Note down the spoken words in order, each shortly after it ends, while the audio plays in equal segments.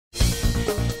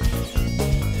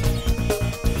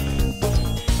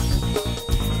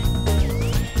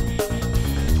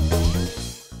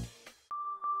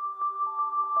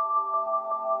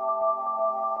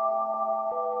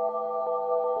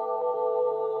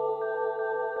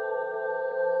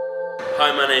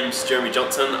Hi, my name's Jeremy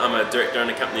Johnson. I'm a director in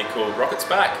a company called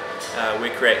Rocketspark. We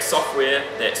create software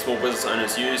that small business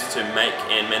owners use to make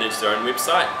and manage their own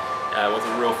website with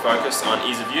a real focus on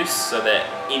ease of use so that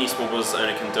any small business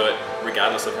owner can do it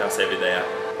regardless of how savvy they are.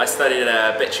 I studied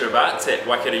a Bachelor of Arts at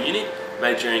Waikato Uni,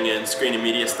 majoring in Screen and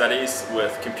Media Studies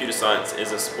with Computer Science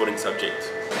as a supporting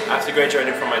subject. After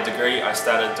graduating from my degree, I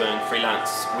started doing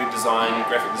freelance web design,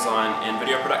 graphic design and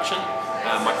video production.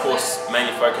 My course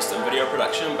mainly focused on video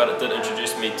production, but it did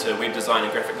introduce me to web design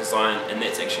and graphic design, and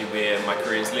that's actually where my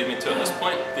career has led me to at this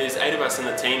point. There's 8 of us in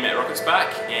the team at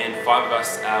Rocketspark, and 5 of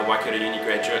us are Waikato Uni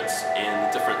graduates, and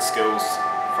the different skills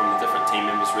from the different team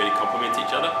members really complement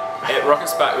each other. At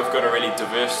Rocketspark we've got a really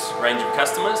diverse range of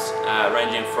customers,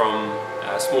 ranging from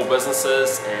small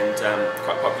businesses and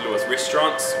quite popular with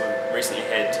restaurants. We've recently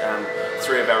had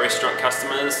 3 of our restaurant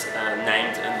customers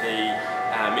named in the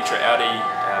Metro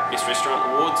Audi Best Restaurant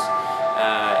Awards,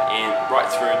 and right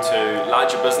through to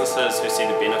larger businesses who see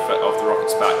the benefit of the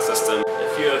Rocketspark system.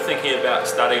 If you're thinking about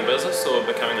starting a business or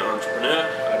becoming an entrepreneur,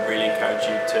 I'd really encourage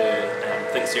you to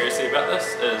think seriously about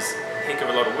this. It's a heck of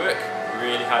a lot of work,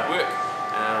 really hard work,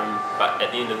 but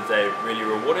at the end of the day really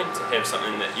rewarding to have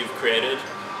something that you've created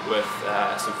with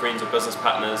some friends or business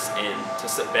partners, and to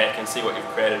sit back and see what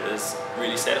you've created is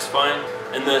really satisfying.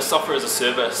 In the software as a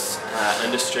service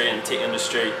industry and tech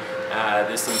industry,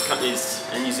 there's some companies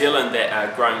in New Zealand that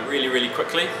are growing really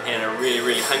quickly and are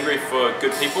really hungry for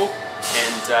good people,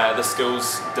 and the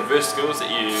skills, diverse skills that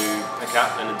you pick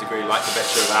up in a degree like the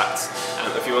Bachelor of Arts,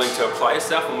 if you're willing to apply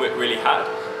yourself and work really hard,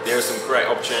 there are some great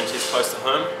opportunities close to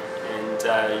home,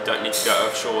 and you don't need to go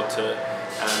offshore to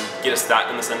get a start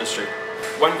in this industry.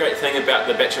 One great thing about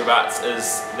the Bachelor of Arts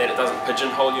is that it doesn't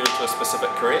pigeonhole you into a specific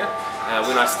career.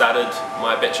 When I started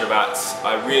my Bachelor of Arts,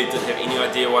 I really didn't have any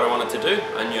idea what I wanted to do.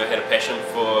 I knew I had a passion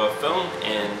for film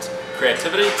and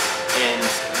creativity, and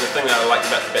the thing that I liked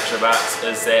about the Bachelor of Arts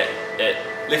is that it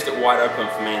left it wide open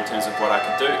for me in terms of what I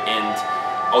could do, and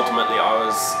ultimately I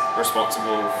was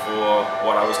responsible for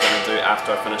what I was going to do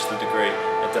after I finished the degree.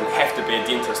 It didn't have to be a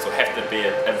dentist or have to be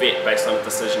a vet based on a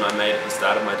decision I made at the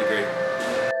start of my degree.